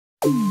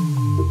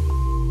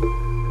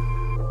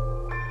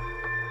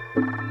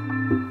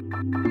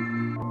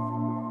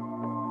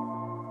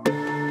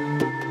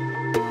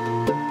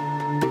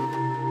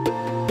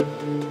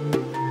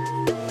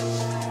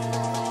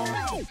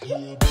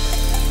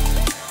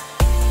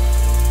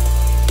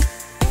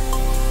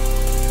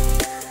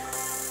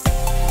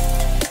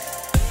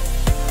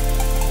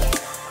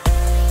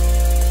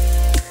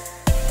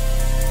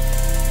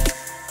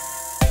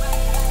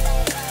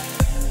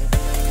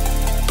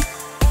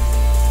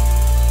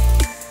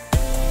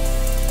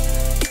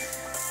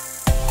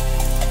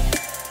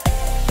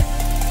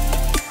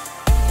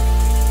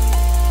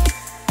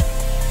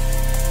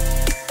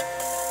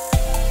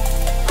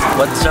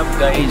What's up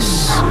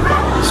guys?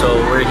 So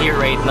we're here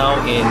right now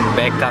in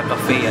Becca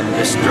Cafe and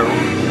Bistro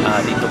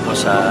dito po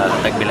sa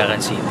Tagbilaran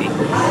City.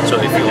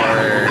 So if you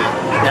are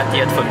not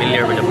yet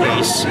familiar with the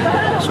place,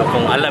 so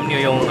kung alam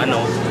nyo yung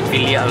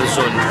Filia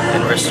Alzon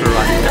and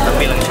Restaurant,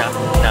 katabi lang siya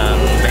ng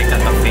Becca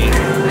Cafe.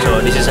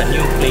 So this is a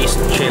new place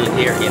to chill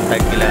here in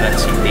Tagbilaran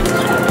City.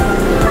 So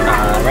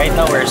right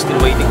now we're still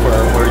waiting for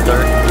our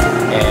order,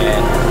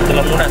 and ito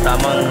lang muna,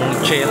 tamang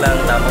chill lang,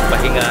 tamang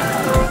pahinga.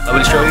 I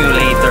will show you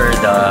later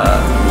the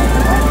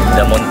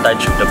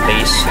montage of the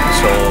place,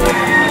 so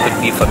you could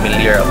be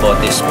familiar about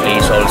this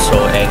place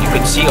also, and you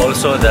could see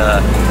also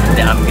the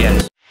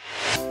ambience.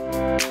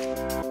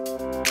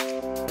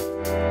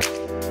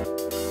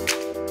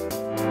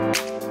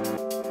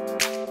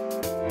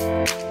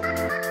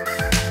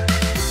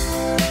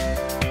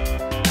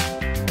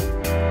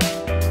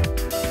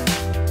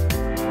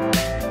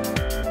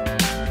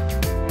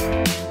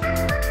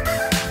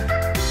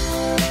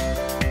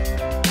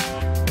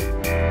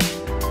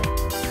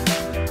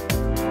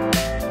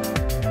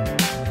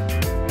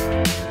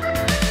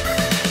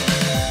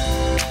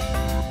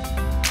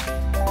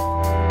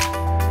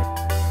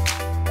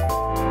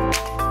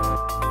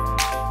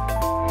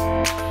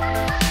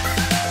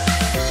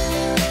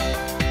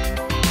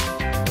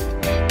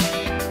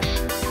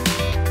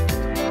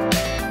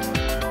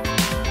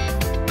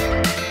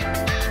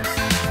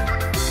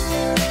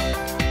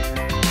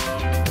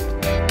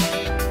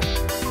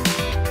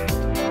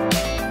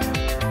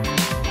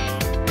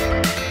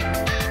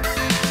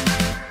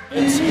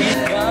 Let's eat,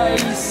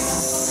 guys!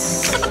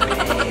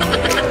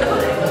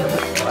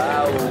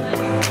 Wow!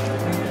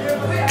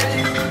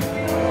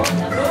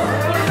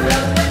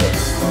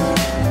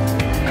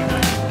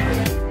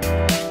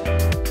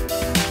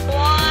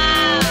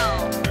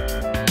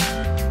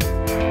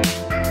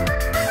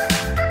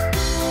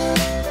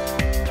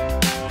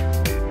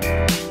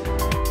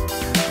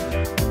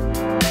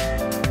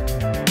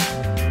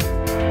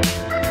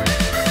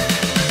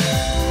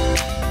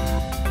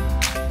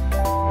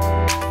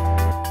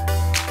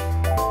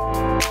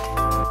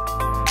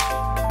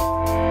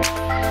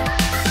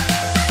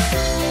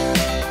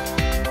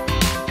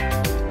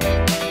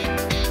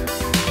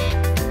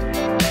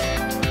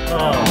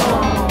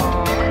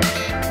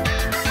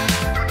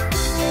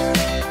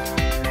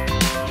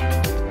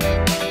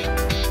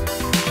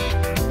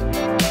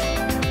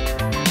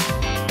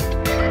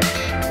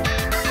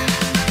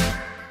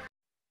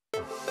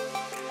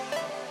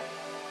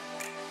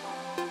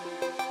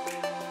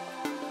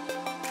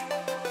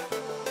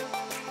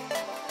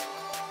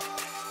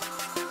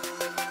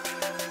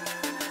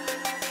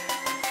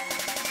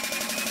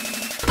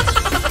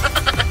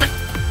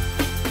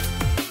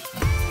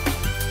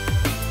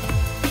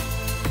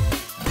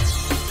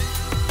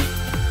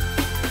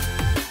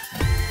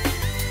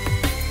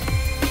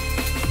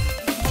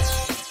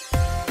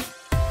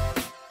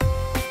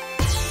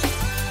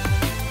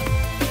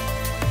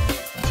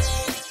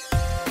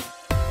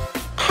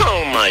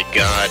 Oh my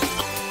God.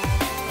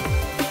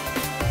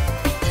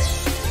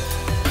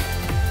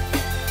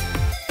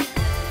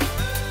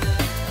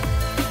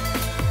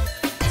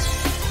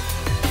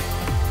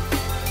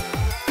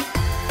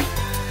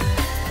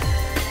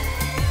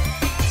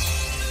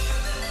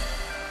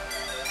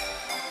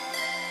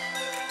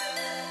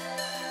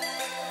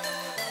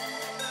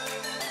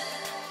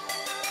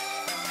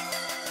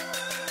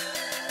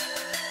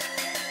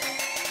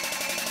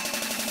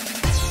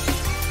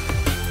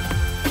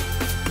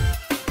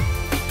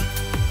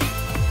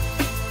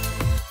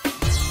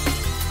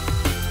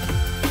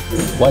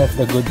 One of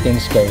the good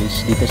things guys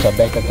dito sa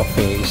Becca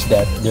Cafe is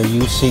that they're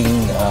using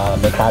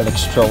metallic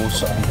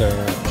straws on their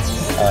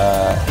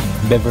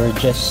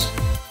beverages.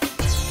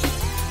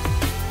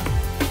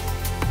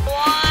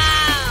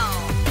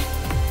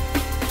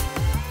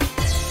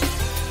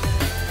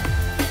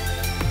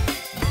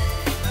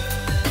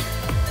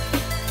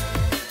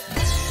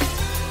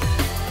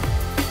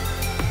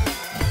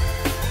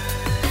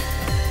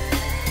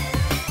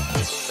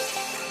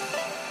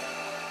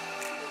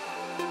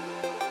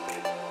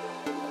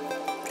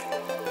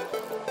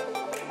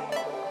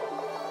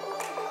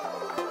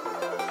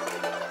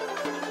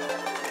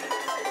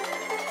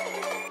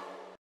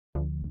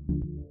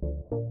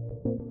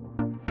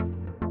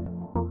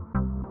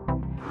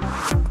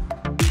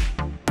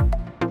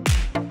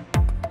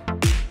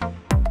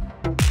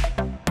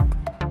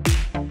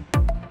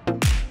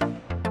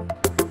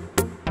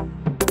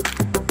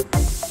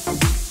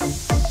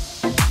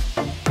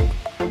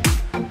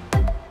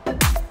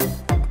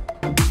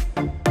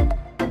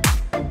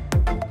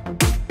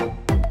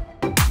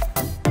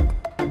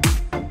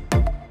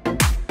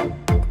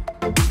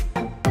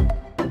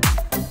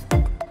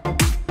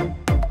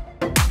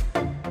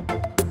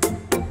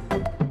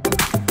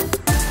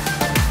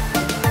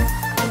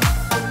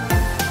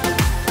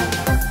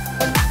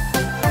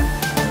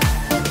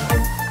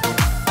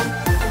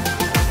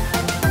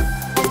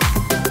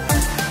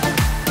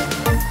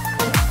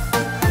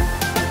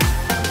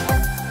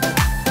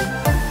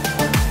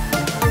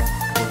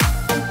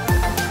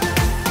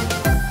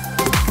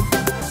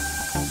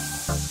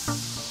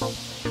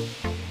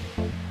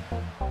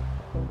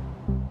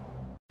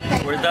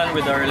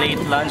 with our late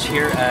lunch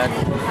here at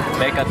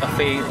Becca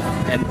Cafe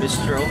and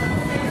Bistro.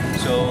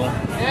 So,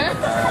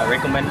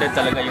 recommended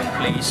talaga yung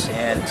place,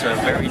 and it's a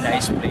very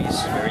nice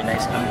place, very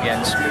nice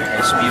ambiance, very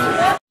nice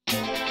view.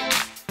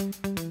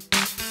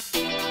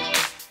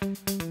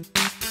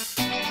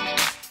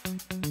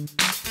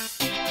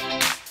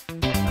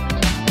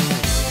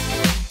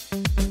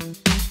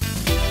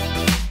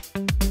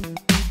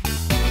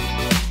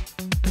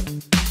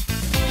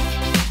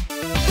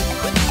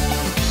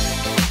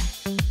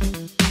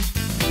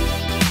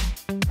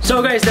 So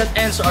guys, that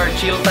ends our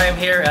chill time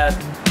here at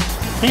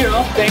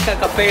Becca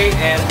Cafe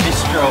and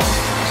Bistro.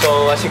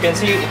 So as you can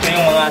see, ito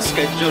yung mga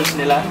schedules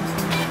nila.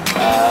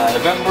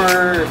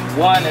 November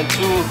 1 and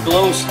 2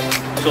 closed.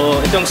 So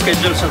itong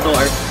schedules na to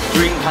are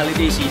during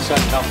holiday season.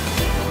 No?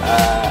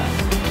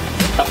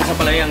 Tapos na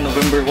pala yung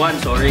November 1,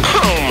 sorry.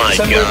 Oh my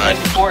December God.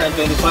 24 and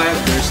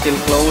 25, they're still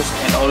closed.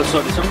 And also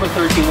December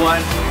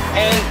 31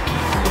 and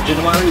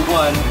January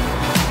 1,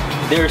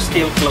 they're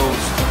still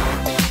closed.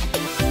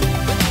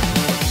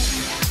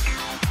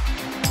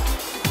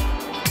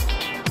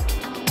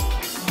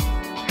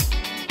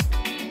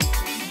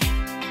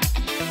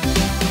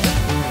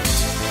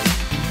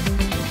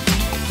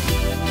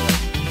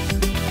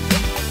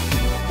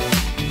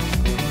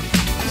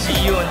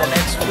 See you in the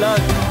next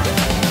vlog.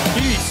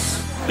 Peace!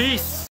 Peace!